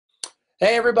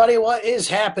Hey everybody, what is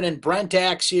happening? Brent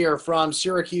Axe here from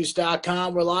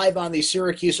syracuse.com. We're live on the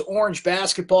Syracuse Orange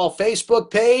Basketball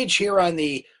Facebook page here on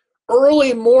the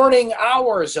early morning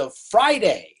hours of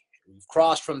Friday. We've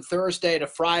crossed from Thursday to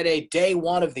Friday. Day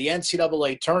one of the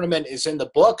NCAA Tournament is in the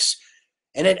books,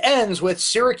 and it ends with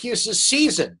Syracuse's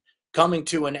season coming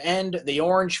to an end. The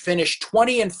Orange finished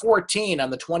 20-14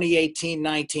 on the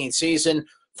 2018-19 season.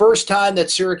 First time that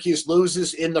Syracuse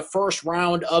loses in the first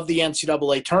round of the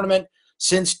NCAA Tournament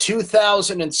since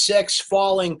 2006,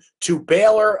 falling to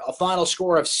Baylor, a final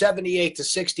score of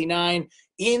 78-69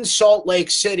 in Salt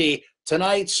Lake City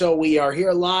tonight. So we are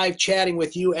here live chatting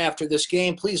with you after this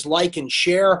game. Please like and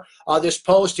share this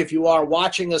post if you are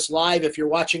watching us live. If you're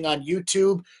watching on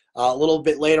YouTube a little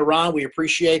bit later on, we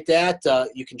appreciate that.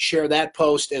 You can share that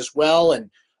post as well.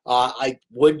 And I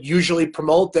would usually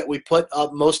promote that we put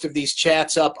up most of these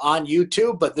chats up on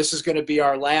YouTube, but this is going to be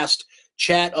our last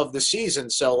chat of the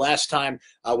season. So last time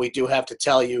we do have to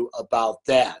tell you about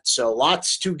that. So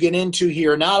lots to get into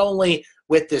here, not only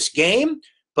with this game,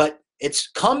 but it's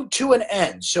come to an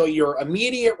end. So your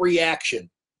immediate reaction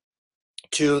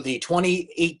to the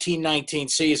 2018-19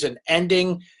 season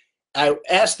ending. I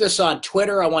asked this on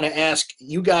Twitter. I want to ask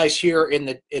you guys here in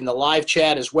the live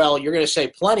chat as well. You're going to say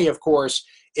plenty, of course,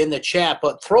 in the chat,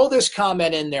 but throw this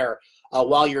comment in there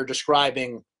while you're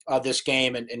describing this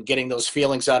game and getting those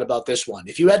feelings out about this one.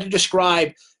 If you had to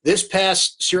describe this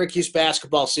past Syracuse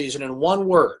basketball season in one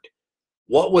word,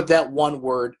 what would that one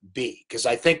word be? Because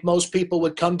I think most people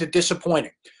would come to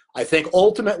disappointing. I think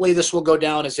ultimately this will go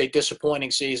down as a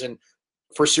disappointing season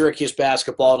for Syracuse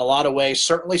basketball in a lot of ways.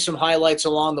 Certainly some highlights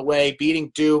along the way,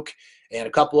 beating Duke and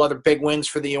a couple other big wins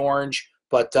for the Orange.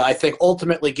 But I think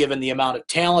ultimately, given the amount of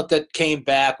talent that came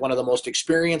back, one of the most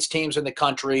experienced teams in the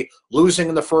country, losing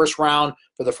in the first round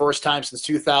for the first time since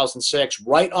 2006,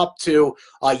 right up to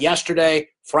yesterday,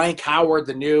 Frank Howard,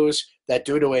 the news that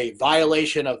due to a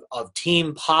violation of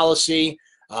team policy,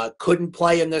 couldn't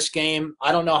play in this game.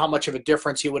 I don't know how much of a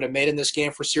difference he would have made in this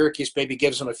game for Syracuse. Maybe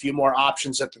gives them a few more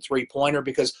options at the three-pointer,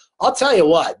 because I'll tell you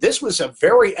what, this was a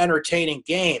very entertaining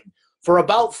game for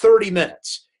about 30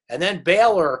 minutes. And then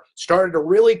Baylor started to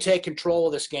really take control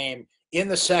of this game in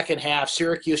the second half.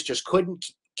 Syracuse just couldn't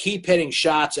keep hitting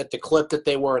shots at the clip that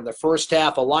they were in the first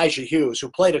half. Elijah Hughes, who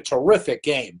played a terrific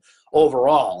game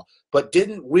overall, but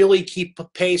didn't really keep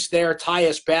pace there.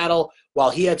 Tyus Battle, while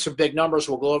he had some big numbers,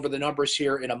 we'll go over the numbers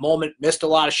here in a moment, missed a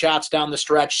lot of shots down the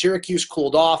stretch. Syracuse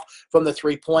cooled off from the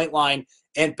three-point line,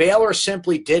 and Baylor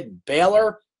simply didn't.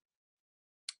 Baylor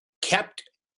kept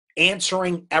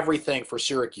answering everything for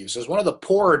Syracuse. It was one of the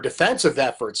poorer defensive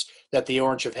efforts that the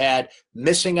Orange have had,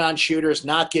 missing on shooters,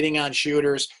 not getting on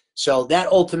shooters. So that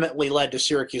ultimately led to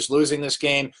Syracuse losing this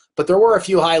game. But there were a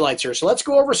few highlights here. So let's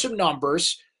go over some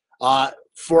numbers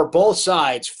for both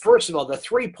sides. First of all, the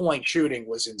three-point shooting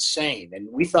was insane, and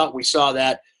we thought we saw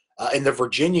that in the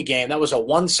Virginia game. That was a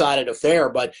one-sided affair,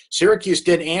 but Syracuse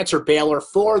did answer Baylor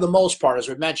for the most part. As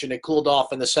we mentioned, it cooled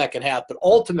off in the second half, but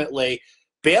ultimately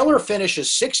Baylor finishes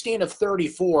 16 of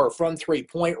 34 from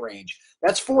three-point range.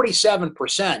 That's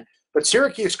 47%. But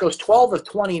Syracuse goes 12 of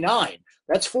 29.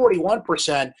 That's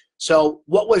 41%. So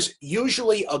what was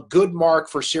usually a good mark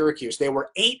for Syracuse, they were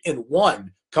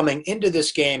 8-1 coming into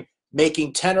this game,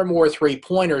 making 10 or more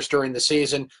three-pointers during the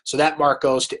season. So that mark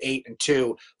goes to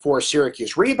 8-2 for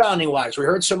Syracuse. Rebounding-wise, we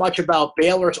heard so much about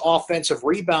Baylor's offensive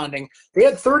rebounding. They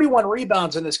had 31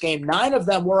 rebounds in this game. 9 of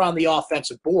them were on the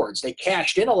offensive boards. They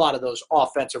cashed in a lot of those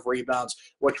offensive rebounds,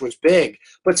 which was big.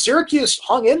 But Syracuse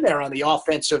hung in there on the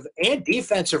offensive and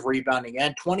defensive rebounding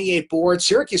end, 28 boards.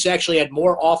 Syracuse actually had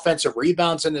more offensive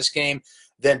rebounds in this game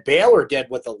than Baylor did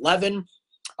with 11.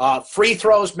 Free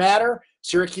throws matter.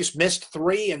 Syracuse missed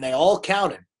 3, and they all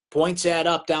counted. Points add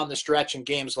up down the stretch in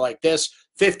games like this.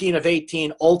 15 of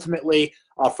 18 ultimately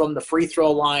from the free throw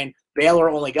line.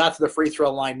 Baylor only got to the free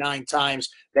throw line 9 times.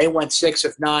 They went 6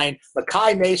 of 9.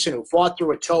 Makai Mason, who fought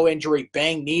through a toe injury,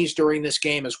 banged knees during this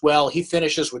game as well. He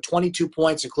finishes with 22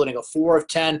 points, including a 4 of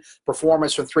 10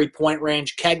 performance from three-point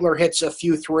range. Kegler hits a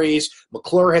few threes.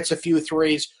 McClure hits a few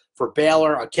threes for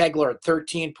Baylor. Kegler at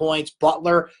 13 points.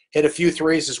 Butler hit a few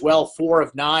threes as well, 4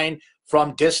 of 9.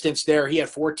 From distance there, he had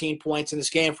 14 points in this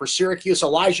game. For Syracuse,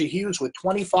 Elijah Hughes with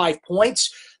 25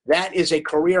 points. That is a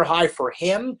career high for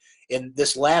him in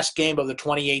this last game of the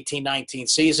 2018-19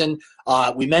 season.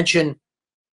 We mentioned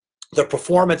the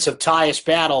performance of Tyus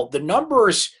Battle. The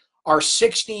numbers are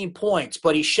 16 points,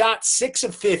 but he shot 6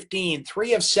 of 15,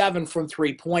 3 of 7 from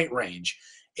three-point range,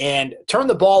 and turned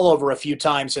the ball over a few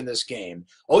times in this game.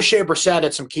 O'Shea Brissett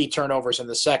had some key turnovers in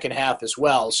the second half as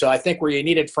well. So I think where you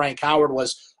needed Frank Howard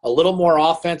was a little more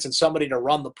offense and somebody to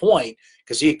run the point,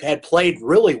 because he had played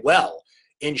really well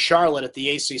in Charlotte at the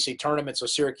ACC tournament, so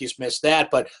Syracuse missed that.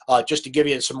 But just to give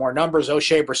you some more numbers,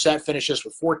 O'Shea Brissett finishes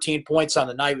with 14 points on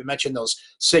the night. We mentioned those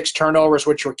 6 turnovers,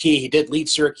 which were key. He did lead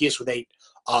Syracuse with 8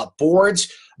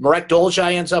 boards. Marek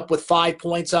Dolzaj ends up with 5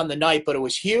 points on the night, but it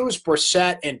was Hughes,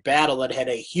 Brissett, and Battle that had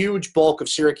a huge bulk of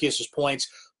Syracuse's points.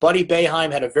 Buddy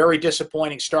Boeheim had a very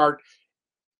disappointing start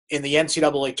in the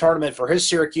NCAA tournament for his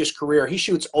Syracuse career. He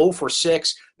shoots 0 for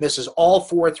 6, misses all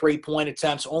 4 3-point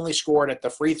attempts, only scored at the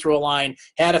free throw line,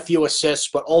 had a few assists,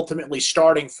 but ultimately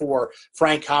starting for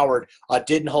Frank Howard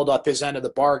didn't hold up his end of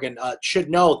the bargain. Should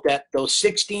note that those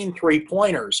 16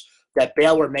 3-pointers that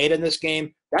Baylor made in this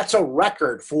game, that's a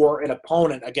record for an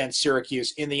opponent against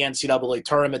Syracuse in the NCAA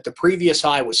tournament. The previous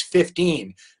high was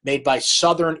 15, made by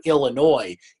Southern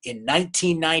Illinois in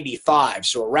 1995,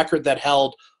 so a record that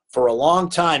held for a long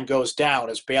time goes down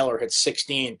as Baylor hit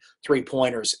 16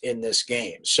 3-pointers in this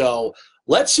game. So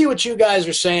let's see what you guys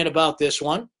are saying about this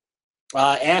one.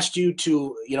 Asked you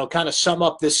to, kind of sum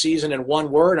up this season in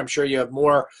one word. I'm sure you have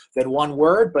more than one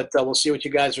word, but we'll see what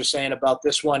you guys are saying about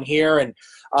this one here. And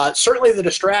certainly the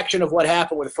distraction of what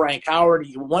happened with Frank Howard,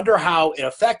 you wonder how it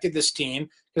affected this team,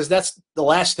 because that's the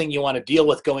last thing you want to deal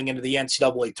with going into the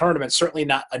NCAA tournament. Certainly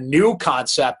not a new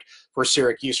concept for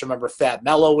Syracuse. Remember, Fab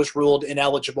Melo was ruled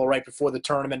ineligible right before the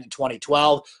tournament in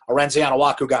 2012. Arenze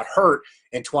Onuaku got hurt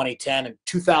in 2010. In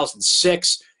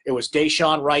 2006, it was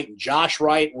Deshaun Wright and Josh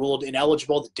Wright ruled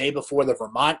ineligible the day before the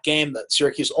Vermont game that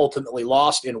Syracuse ultimately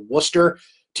lost in Worcester.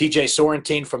 TJ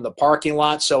Sorrentine from the parking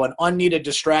lot. So an unneeded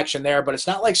distraction there, but it's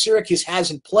not like Syracuse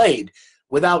hasn't played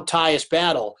without Tyus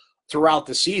Battle throughout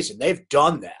the season. They've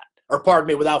done that. Or pardon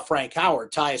me, without Frank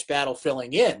Howard, Tyus Battle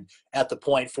filling in at the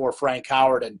point for Frank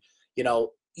Howard. And,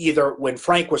 either when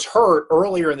Frank was hurt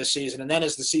earlier in the season and then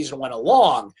as the season went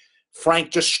along, Frank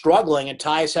just struggling and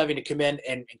Tyus having to come in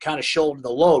and kind of shoulder the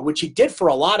load, which he did for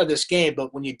a lot of this game.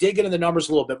 But when you dig into the numbers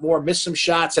a little bit more, missed some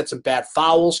shots, had some bad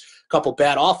fouls, a couple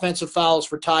bad offensive fouls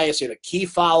for Tyus. He had a key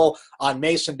foul on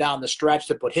Mason down the stretch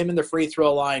to put him in the free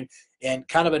throw line, and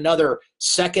kind of another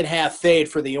second half fade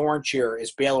for the Orange here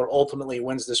as Baylor ultimately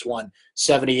wins this one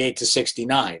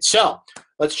 78-69. So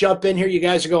let's jump in here. You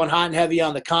guys are going hot and heavy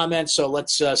on the comments, so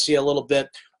let's see a little bit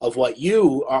of what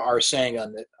you are saying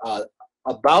on the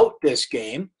about this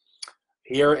game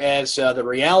here as the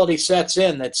reality sets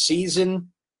in that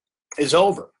season is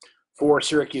over for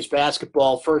Syracuse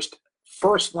basketball.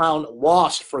 First round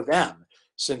lost for them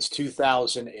since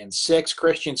 2006.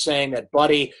 Christian saying that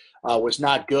Buddy was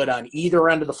not good on either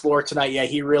end of the floor tonight. Yeah,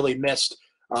 he really missed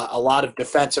a lot of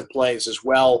defensive plays as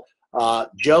well.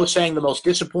 Joe saying the most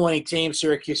disappointing team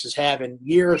Syracuse has had in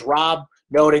years. Rob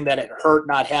noting that it hurt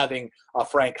not having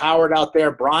Frank Howard out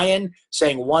there. Brian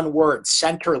saying one word,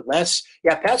 centerless.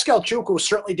 Yeah, Pascal Chukwu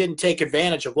certainly didn't take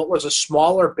advantage of what was a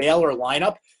smaller Baylor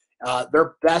lineup.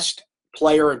 Their best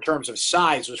player in terms of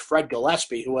size was Fred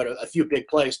Gillespie, who had a few big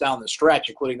plays down the stretch,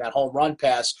 including that home run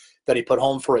pass that he put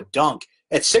home for a dunk.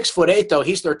 At 6'8", though,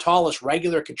 he's their tallest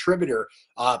regular contributor.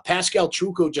 Pascal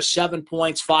Chukwu, just 7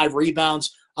 points, 5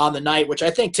 rebounds on the night, which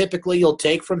I think typically you'll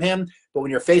take from him. But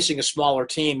when you're facing a smaller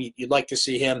team, you'd like to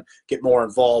see him get more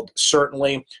involved,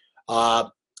 certainly.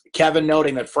 Kevin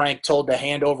noting that Frank told to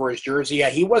hand over his jersey. Yeah,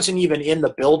 he wasn't even in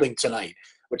the building tonight,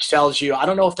 which tells you, I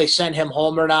don't know if they sent him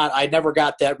home or not. I never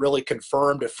got that really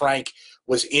confirmed if Frank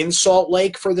was in Salt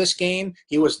Lake for this game.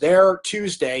 He was there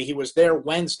Tuesday. He was there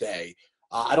Wednesday.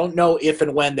 I don't know if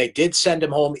and when they did send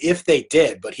him home, if they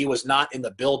did, but he was not in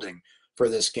the building for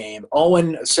this game.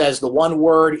 Owen says the one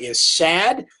word is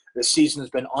sad. This season has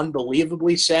been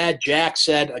unbelievably sad. Jack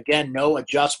said, again, no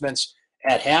adjustments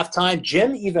at halftime.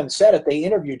 Jim even said it. They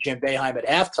interviewed Jim Boeheim at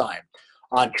halftime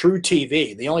on True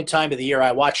TV. The only time of the year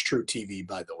I watch True TV,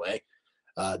 by the way.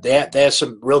 They have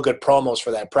some real good promos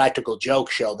for that Practical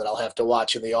Joke show that I'll have to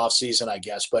watch in the offseason, I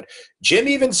guess. But Jim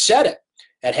even said it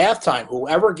at halftime.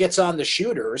 Whoever gets on the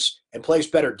shooters and plays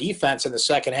better defense in the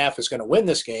second half is going to win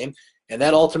this game. And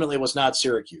that ultimately was not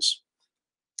Syracuse.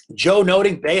 Joe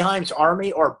noting Boeheim's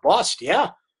Army or bust. Yeah,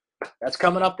 that's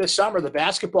coming up this summer, the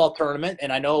basketball tournament.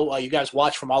 And I know you guys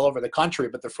watch from all over the country,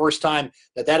 but the first time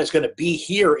that is going to be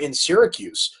here in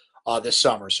Syracuse this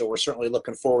summer. So we're certainly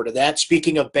looking forward to that.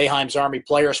 Speaking of Boeheim's Army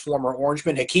players, former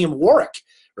Orangeman Hakeem Warwick,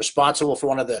 responsible for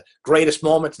one of the greatest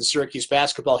moments in Syracuse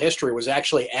basketball history, was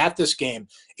actually at this game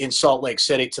in Salt Lake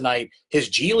City tonight. His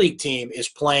G League team is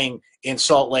playing in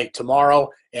Salt Lake tomorrow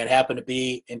and happened to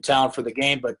be in town for the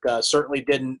game, but certainly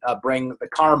didn't bring the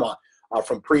karma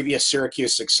from previous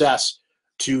Syracuse success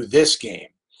to this game.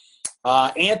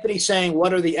 Anthony saying,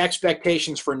 what are the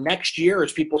expectations for next year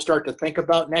as people start to think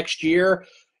about next year?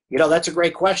 That's a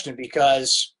great question,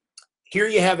 because here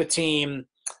you have a team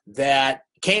that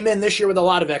came in this year with a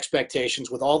lot of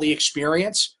expectations, with all the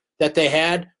experience that they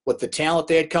had, with the talent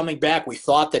they had coming back. We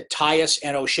thought that Tyus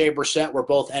and O'Shea Brissett were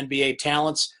both NBA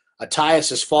talents. Tyus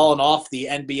has fallen off the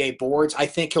NBA boards. I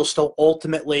think he'll still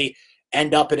ultimately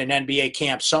end up in an NBA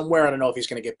camp somewhere. I don't know if he's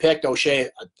going to get picked. O'Shea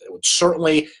would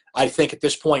certainly, I think at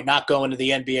this point, not go into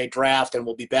the NBA draft and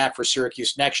will be back for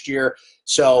Syracuse next year.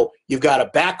 So you've got a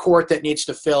backcourt that needs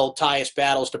to fill. Tyus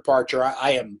Battle's departure,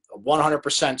 I am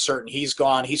 100% certain he's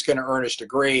gone. He's going to earn his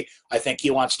degree. I think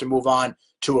he wants to move on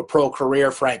to a pro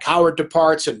career. Frank Howard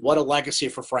departs, and what a legacy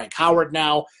for Frank Howard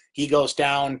now. He goes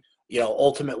down,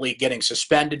 ultimately getting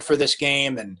suspended for this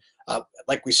game. And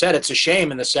like we said, it's a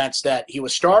shame in the sense that he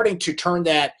was starting to turn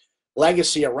that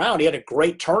legacy around. He had a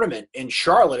great tournament in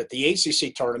Charlotte at the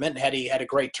ACC tournament. And had he had a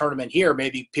great tournament here,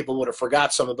 maybe people would have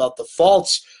forgot some about the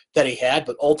faults that he had.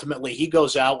 But ultimately, he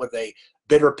goes out with a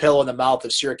bitter pill in the mouth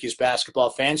of Syracuse basketball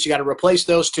fans. You got to replace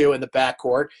those two in the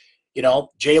backcourt.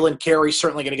 Jalen Carey's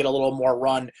certainly going to get a little more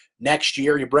run next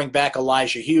year. You bring back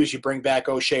Elijah Hughes. You bring back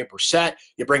O'Shea Brissett.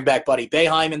 You bring back Buddy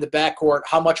Boeheim in the backcourt.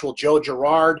 How much will Joe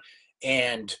Girard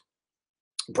and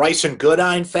Bryson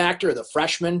Goodine factor, the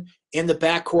freshman, in the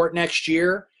backcourt next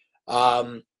year?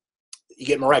 You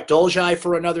get Marek Dolezaj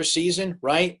for another season,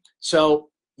 right? So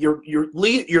you're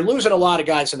losing a lot of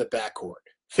guys in the backcourt.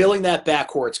 Filling that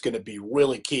backcourt is going to be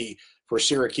really key for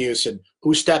Syracuse, and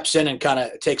who steps in and kind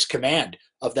of takes command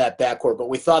of that backcourt. But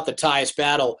we thought the Tyus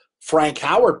Battle, Frank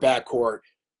Howard backcourt,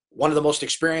 one of the most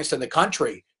experienced in the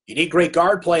country. You need great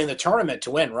guard play in the tournament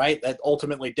to win, right? That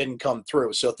ultimately didn't come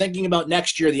through. So thinking about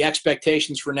next year, the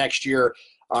expectations for next year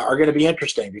are going to be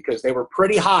interesting because they were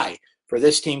pretty high for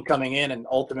this team coming in, and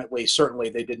ultimately, certainly,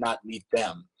 they did not meet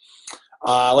them.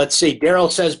 Let's see.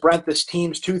 Daryl says, Brent, this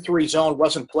team's 2-3 zone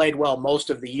wasn't played well most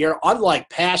of the year.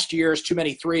 Unlike past years, too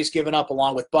many threes given up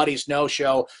along with Buddy's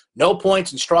no-show. No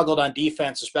points and struggled on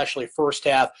defense, especially first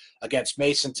half against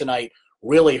Mason tonight.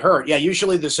 Really hurt. Yeah,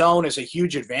 usually the zone is a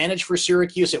huge advantage for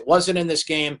Syracuse. It wasn't in this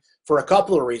game for a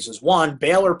couple of reasons. One,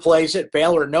 Baylor plays it.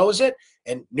 Baylor knows it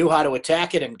and knew how to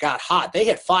attack it and got hot. They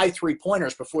had 5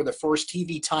 3-pointers before the first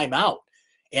TV timeout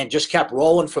and just kept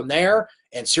rolling from there.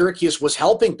 And Syracuse was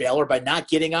helping Baylor by not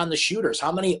getting on the shooters.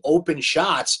 How many open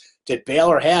shots did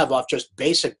Baylor have off just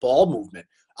basic ball movement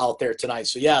out there tonight?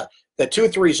 So, yeah, the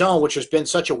 2-3 zone, which has been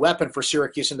such a weapon for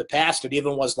Syracuse in the past, it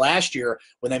even was last year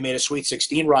when they made a Sweet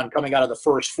 16 run coming out of the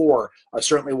first 4,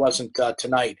 certainly wasn't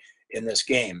tonight in this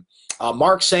game.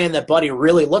 Mark saying that Buddy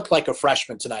really looked like a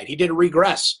freshman tonight. He did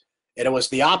regress. And it was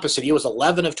the opposite. He was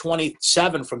 11 of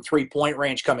 27 from three-point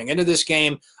range coming into this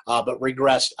game, but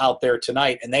regressed out there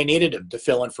tonight. And they needed him to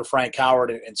fill in for Frank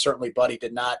Howard, and certainly Buddy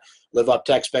did not live up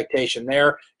to expectation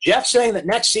there. Jeff saying that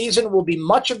next season will be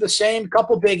much of the same.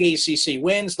 Couple big ACC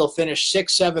wins. They'll finish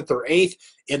 6th, 7th, or 8th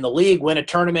in the league, win a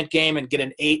tournament game, and get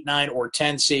an 8, 9, or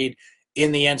 10 seed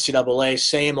in the NCAA.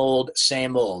 Same old,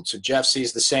 same old. So Jeff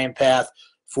sees the same path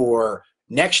for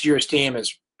next year's team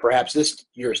as perhaps this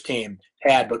year's team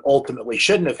had, but ultimately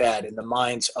shouldn't have had in the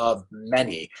minds of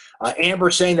many. Amber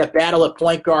saying that battle at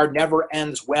point guard never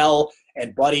ends well,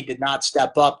 and Buddy did not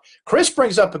step up. Chris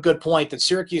brings up a good point that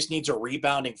Syracuse needs a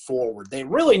rebounding forward. They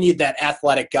really need that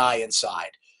athletic guy inside.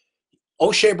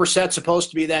 O'Shea Brissett's supposed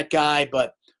to be that guy,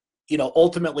 but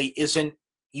ultimately isn't.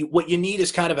 What you need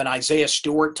is kind of an Isaiah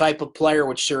Stewart type of player,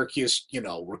 which Syracuse,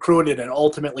 recruited and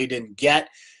ultimately didn't get.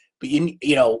 But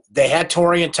they had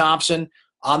Torian Thompson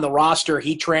on the roster.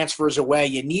 He transfers away.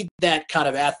 You need that kind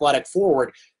of athletic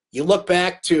forward. You look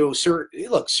back to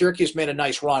Syracuse made a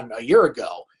nice run a year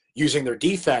ago using their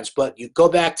defense, but you go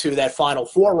back to that Final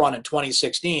Four run in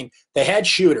 2016, they had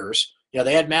shooters.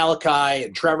 They had Malachi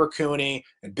and Trevor Cooney,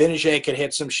 and Benajay could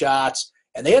hit some shots,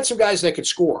 and they had some guys that could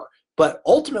score. But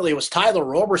ultimately, it was Tyler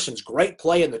Roberson's great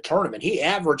play in the tournament. He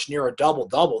averaged near a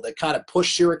double-double that kind of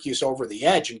pushed Syracuse over the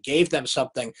edge and gave them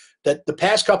something that the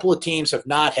past couple of teams have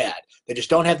not had. They just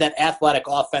don't have that athletic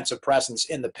offensive presence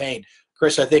in the paint.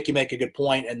 Chris, I think you make a good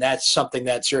point, and that's something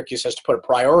that Syracuse has to put a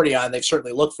priority on. They've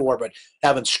certainly looked for, but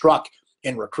haven't struck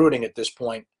in recruiting at this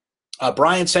point.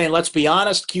 Brian saying, let's be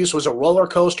honest, Cuse was a roller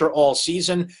coaster all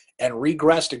season and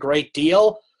regressed a great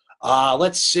deal.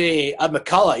 Let's see.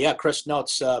 McCullough. Yeah, Chris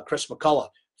notes Chris McCullough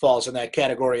falls in that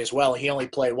category as well. He only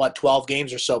played, 12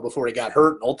 games or so before he got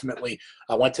hurt and ultimately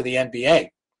went to the NBA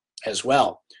as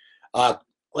well.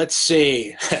 Let's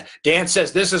see. Dan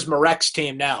says, this is Marek's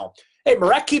team now. Hey,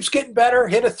 Marek keeps getting better.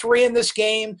 Hit a 3 in this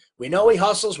game. We know he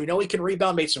hustles. We know he can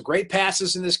rebound. Made some great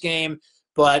passes in this game.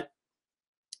 But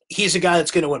he's a guy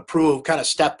that's going to improve kind of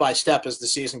step by step as the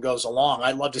season goes along.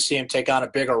 I'd love to see him take on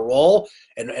a bigger role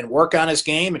and work on his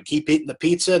game and keep eating the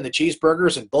pizza and the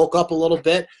cheeseburgers and bulk up a little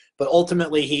bit. But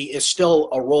ultimately, he is still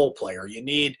a role player. You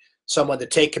need someone to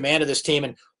take command of this team.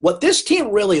 And what this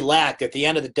team really lacked at the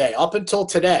end of the day, up until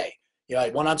today, I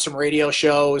went on some radio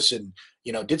shows and,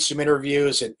 did some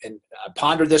interviews and I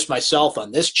pondered this myself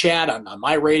on this chat, on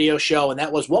my radio show, and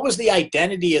that was, what was the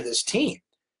identity of this team?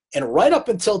 And right up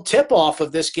until tip-off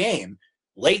of this game,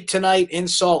 late tonight in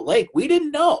Salt Lake, we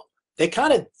didn't know. They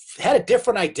kind of had a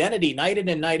different identity night in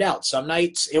and night out. Some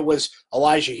nights it was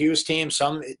Elijah Hughes' team.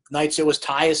 Some nights it was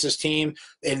Tyus's team.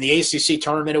 In the ACC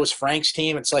tournament, it was Frank's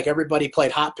team. It's like everybody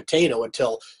played hot potato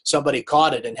until somebody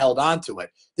caught it and held on to it.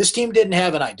 This team didn't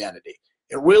have an identity.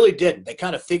 It really didn't. They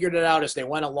kind of figured it out as they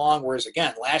went along, whereas,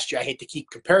 again, last year, I hate to keep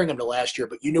comparing them to last year,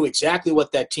 but you knew exactly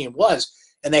what that team was,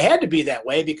 and they had to be that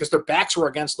way because their backs were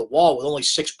against the wall with only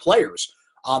 6 players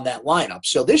on that lineup.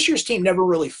 So this year's team never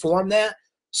really formed that.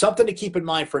 Something to keep in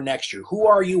mind for next year. Who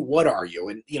are you? What are you?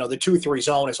 And, the 2-3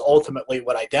 zone is ultimately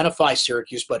what identifies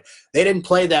Syracuse, but they didn't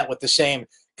play that with the same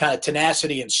kind of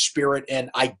tenacity and spirit and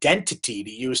identity,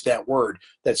 to use that word,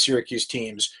 that Syracuse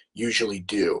teams usually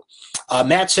do.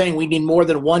 Matt saying we need more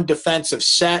than one defensive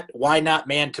set. Why not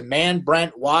man-to-man,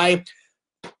 Brent? Why?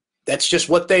 That's just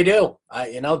what they do.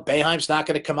 Boeheim's not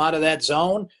going to come out of that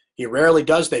zone. He rarely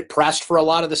does. They pressed for a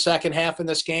lot of the second half in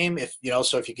this game.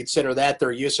 So if you consider that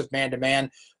their use of man-to-man,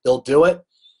 they'll do it.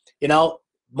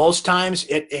 Most times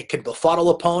it can befuddle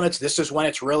opponents. This is when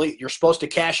it's really, you're supposed to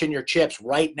cash in your chips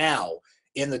right now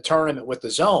in the tournament with the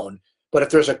zone. But if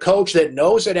there's a coach that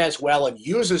knows it as well and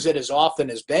uses it as often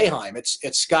as Boeheim,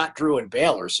 it's Scott Drew and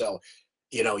Baylor. So,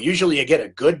 usually you get a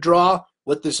good draw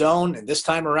with the zone, and this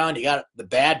time around you got the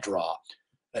bad draw.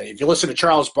 If you listen to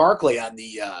Charles Barkley on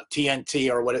the TNT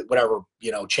or whatever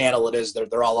channel it is,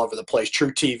 they're all over the place.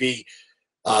 True TV,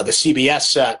 the CBS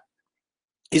set.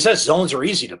 He says zones are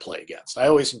easy to play against. I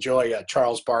always enjoy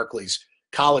Charles Barkley's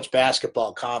college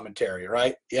basketball commentary,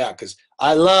 right? Yeah, because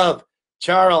I love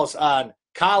Charles on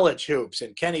college hoops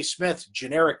and Kenny Smith's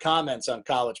generic comments on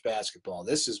college basketball.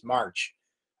 This is March,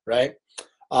 right?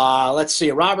 Let's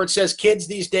see. Robert says kids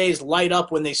these days light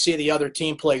up when they see the other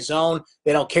team play zone.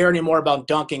 They don't care anymore about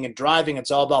dunking and driving. It's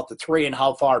all about the three and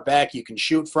how far back you can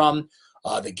shoot from.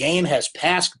 The game has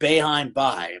passed Boeheim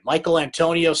by. Michael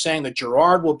Antonio saying that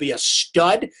Girard will be a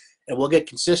stud and will get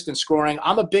consistent scoring.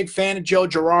 I'm a big fan of Joe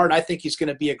Girard. I think he's going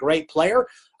to be a great player.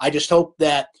 I just hope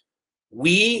that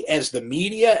we, as the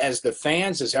media, as the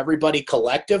fans, as everybody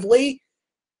collectively,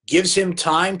 gives him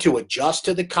time to adjust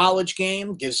to the college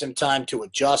game, gives him time to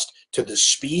adjust to the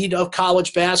speed of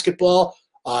college basketball.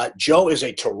 Joe is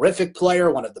a terrific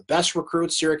player, one of the best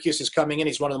recruits Syracuse is coming in.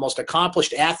 He's one of the most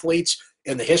accomplished athletes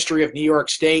in the history of New York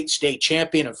State, state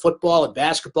champion in football and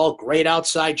basketball, great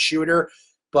outside shooter.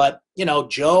 But,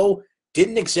 Joe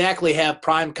didn't exactly have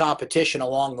prime competition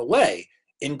along the way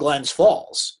in Glens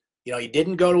Falls. He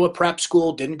didn't go to a prep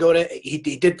school, he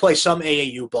did play some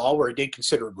AAU ball where he did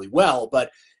considerably well,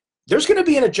 but there's going to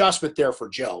be an adjustment there for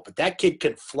Joe. But that kid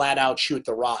can flat out shoot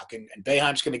the rock, and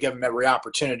Boeheim's going to give him every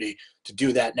opportunity to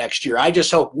do that next year. I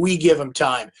just hope we give him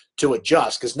time to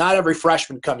adjust, because not every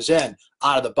freshman comes in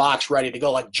out of the box ready to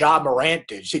go like Ja Morant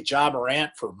did. You see Ja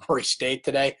Morant for Murray State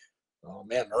today? Oh,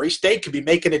 man, Murray State could be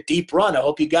making a deep run. I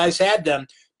hope you guys had them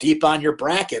deep on your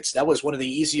brackets. That was one of the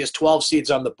easiest 12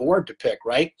 seeds on the board to pick,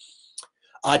 right?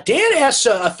 Dan asks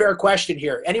a fair question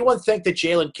here. Anyone think that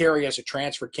Jalen Carey is a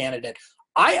transfer candidate?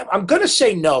 I'm going to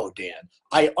say no, Dan.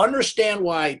 I understand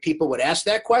why people would ask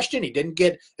that question. He didn't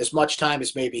get as much time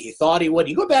as maybe he thought he would.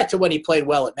 You go back to when he played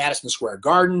well at Madison Square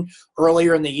Garden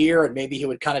earlier in the year, and maybe he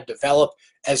would kind of develop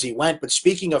as he went. But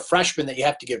speaking of freshmen that you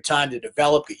have to give time to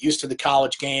develop, get used to the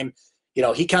college game,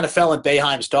 he kind of fell in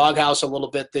Boeheim's doghouse a little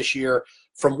bit this year.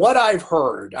 From what I've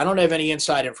heard, I don't have any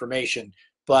inside information,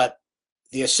 but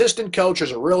the assistant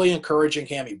coaches are really encouraging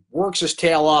him. He works his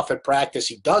tail off at practice.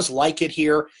 He does like it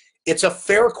here. It's a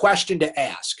fair question to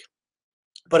ask.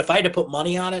 But if I had to put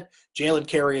money on it, Jalen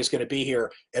Carey is going to be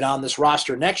here and on this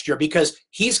roster next year because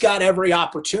he's got every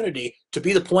opportunity to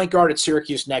be the point guard at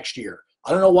Syracuse next year.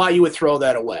 I don't know why you would throw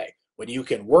that away when you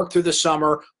can work through the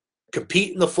summer,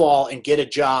 compete in the fall, and get a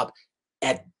job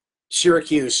at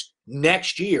Syracuse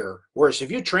next year. Whereas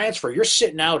if you transfer, you're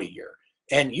sitting out a year.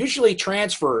 And usually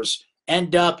transfers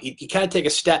end up, you kind of take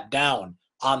a step down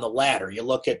on the ladder. You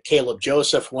look at Caleb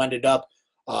Joseph, who ended up,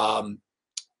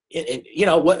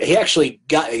 he actually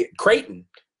got Creighton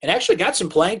and actually got some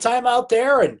playing time out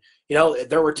there. And,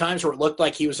 there were times where it looked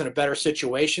like he was in a better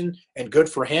situation, and good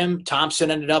for him.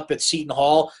 Thompson ended up at Seton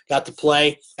Hall, got to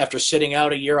play after sitting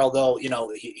out a year, although,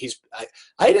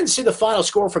 I didn't see the final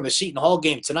score from the Seton Hall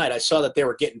game tonight. I saw that they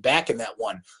were getting back in that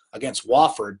one against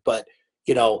Wofford, but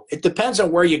it depends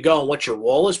on where you go and what your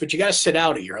role is, but you got to sit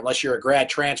out a year unless you're a grad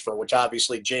transfer, which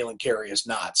obviously Jalen Carey is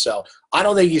not. So I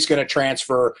don't think he's going to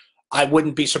transfer. I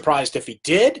wouldn't be surprised if he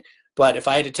did, but if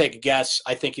I had to take a guess,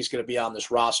 I think he's going to be on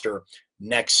this roster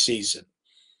next season.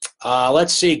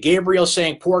 Let's see. Gabriel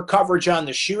saying poor coverage on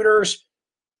the shooters.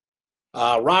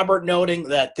 Robert noting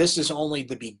that this is only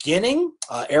the beginning.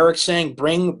 Eric saying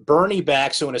bring Bernie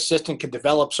back so an assistant can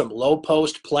develop some low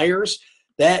post players.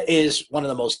 That is one of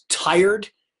the most tired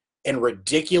and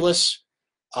ridiculous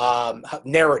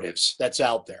narratives that's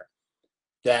out there.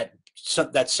 That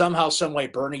somehow, some way,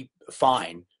 Bernie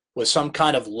Fine was some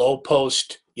kind of low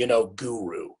post,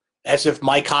 guru. As if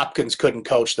Mike Hopkins couldn't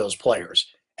coach those players.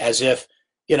 As if,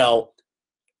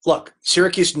 look,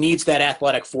 Syracuse needs that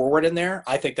athletic forward in there.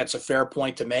 I think that's a fair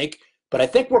point to make. But I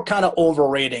think we're kind of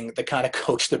overrating the kind of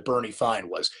coach that Bernie Fine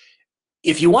was.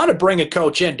 If you want to bring a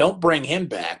coach in, don't bring him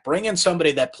back. Bring in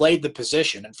somebody that played the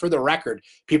position. And for the record,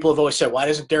 people have always said, why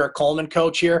doesn't Derek Coleman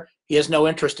coach here? He has no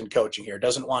interest in coaching here,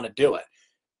 doesn't want to do it.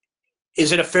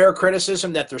 Is it a fair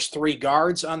criticism that there's 3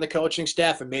 guards on the coaching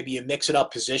staff and maybe you mix it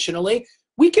up positionally?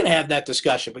 We can have that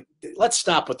discussion, but let's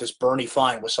stop with this Bernie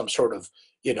Fine with some sort of,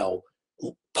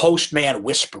 postman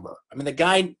whisperer. I mean, the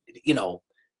guy,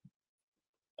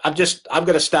 I'm going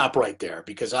to stop right there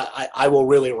because I will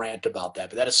really rant about that.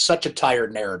 But that is such a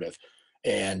tired narrative.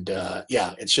 And,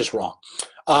 it's just wrong.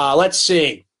 Let's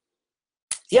see.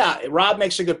 Yeah, Rob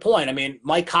makes a good point. I mean,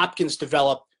 Mike Hopkins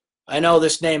developed, I know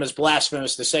this name is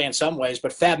blasphemous to say in some ways,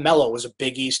 but Fab Melo was a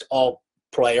Big East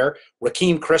all-player.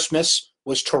 Rakeem Christmas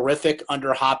was terrific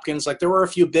under Hopkins. Like, there were a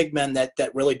few big men that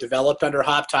really developed under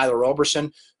Hop. Tyler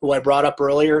Roberson, who I brought up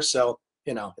earlier. So,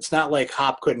 it's not like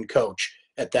Hop couldn't coach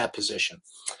at that position.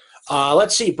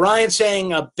 Let's see. Brian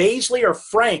saying Baisley or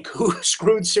Frank, who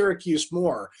screwed Syracuse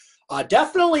more?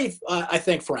 Definitely, I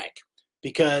think Frank,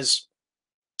 because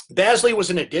Baisley was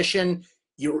an addition.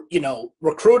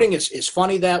 Recruiting is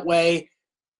funny that way.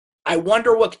 I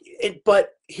wonder but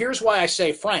here's why I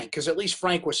say Frank, because at least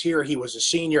Frank was here. He was a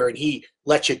senior, and he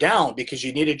let you down because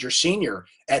you needed your senior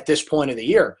at this point of the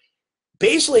year.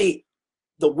 Baisley,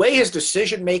 the way his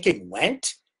decision-making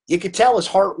went, you could tell his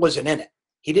heart wasn't in it.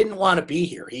 He didn't want to be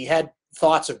here. He had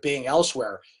thoughts of being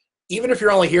elsewhere. Even if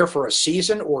you're only here for a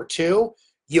season or 2,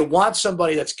 you want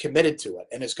somebody that's committed to it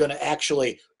and is going to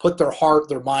actually put their heart,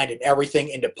 their mind, and everything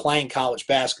into playing college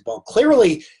basketball.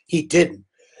 Clearly, he didn't.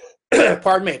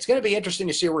 Pardon me. It's going to be interesting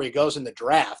to see where he goes in the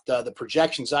draft. The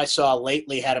projections I saw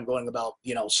lately had him going about,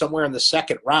 somewhere in the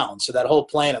 2nd round. So that whole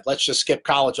plan of let's just skip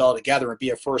college altogether and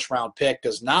be a first-round pick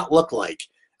does not look like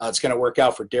it's going to work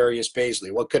out for Darius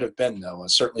Baisley. What could have been, though?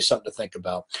 It's certainly something to think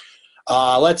about.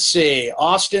 Let's see.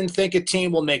 Austin, think a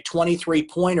team will make 23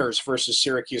 pointers versus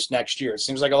Syracuse next year. It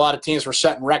seems like a lot of teams were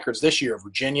setting records this year.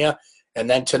 Virginia, and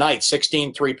then tonight,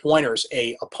 16 3-pointers,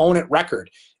 a opponent record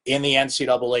in the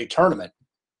NCAA tournament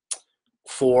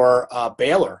for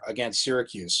Baylor against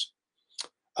Syracuse.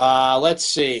 Let's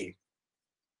see.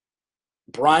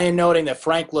 Brian noting that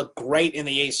Frank looked great in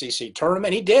the ACC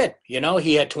tournament. He did. He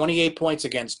had 28 points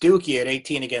against Duke. He had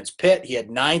 18 against Pitt. He had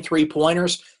 9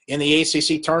 3-pointers in the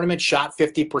ACC tournament, shot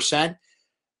 50%.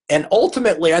 And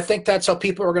ultimately, I think that's how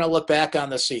people are going to look back on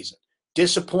the season.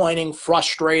 Disappointing,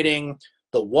 frustrating,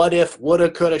 the what if, woulda,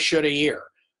 coulda, shoulda year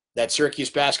that Syracuse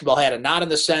basketball had. And not in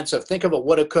the sense of think of a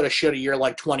woulda, coulda, shoulda year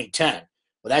like 2010.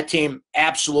 Well, that team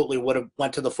absolutely would have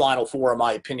went to the Final Four, in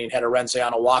my opinion, had Arenze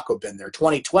Anawako been there.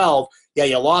 2012, yeah,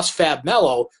 you lost Fab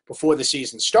Melo before the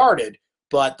season started,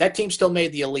 but that team still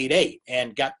made the Elite Eight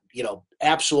and got,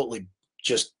 absolutely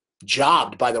just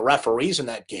jobbed by the referees in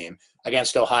that game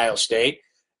against Ohio State.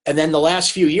 And then the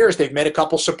last few years, they've made a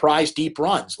couple surprise deep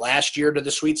runs. Last year to the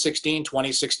Sweet 16,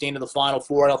 2016 to the Final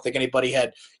Four. I don't think anybody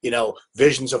had,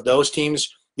 visions of those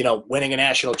teams winning a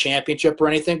national championship or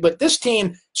anything. But this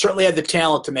team certainly had the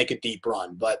talent to make a deep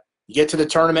run. But you get to the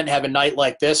tournament and have a night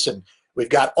like this, and we've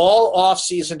got all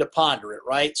offseason to ponder it,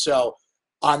 right? So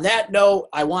on that note,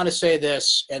 I want to say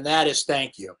this, and that is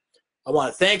thank you. I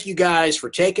want to thank you guys for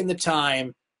taking the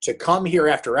time to come here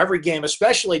after every game,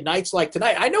 especially nights like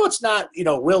tonight. I know it's not,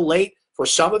 real late for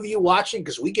some of you watching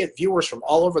because we get viewers from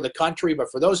all over the country.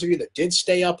 But for those of you that did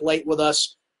stay up late with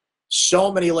us,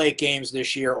 so many late games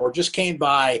this year or just came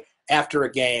by after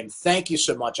a game, thank you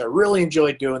so much. I really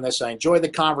enjoyed doing this. I enjoyed the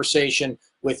conversation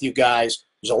with you guys.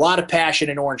 There's a lot of passion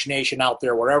in Orange Nation out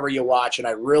there wherever you watch, and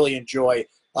I really enjoy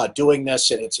doing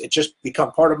this. And it's just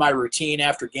become part of my routine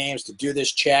after games to do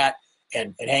this chat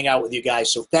and hang out with you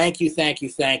guys. So thank you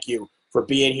for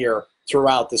being here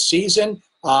throughout the season.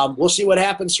 We'll see what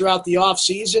happens throughout the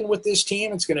offseason with this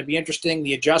team. It's going to be interesting,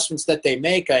 the adjustments that they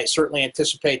make. I certainly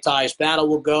anticipate Tyus Battle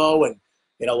will go, and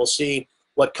we'll see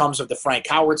what comes of the Frank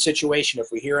Howard situation if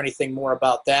we hear anything more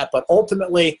about that. But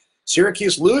ultimately,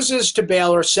 Syracuse loses to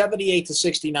Baylor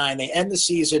 78-69. They end the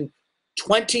season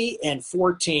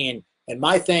 20-14. And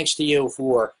my thanks to you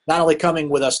for not only coming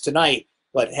with us tonight,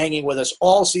 but hanging with us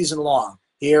all season long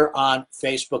here on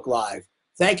Facebook Live.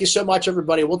 Thank you so much,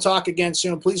 everybody. We'll talk again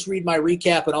soon. Please read my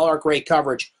recap and all our great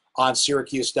coverage on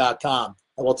syracuse.com.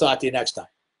 And we'll talk to you next time.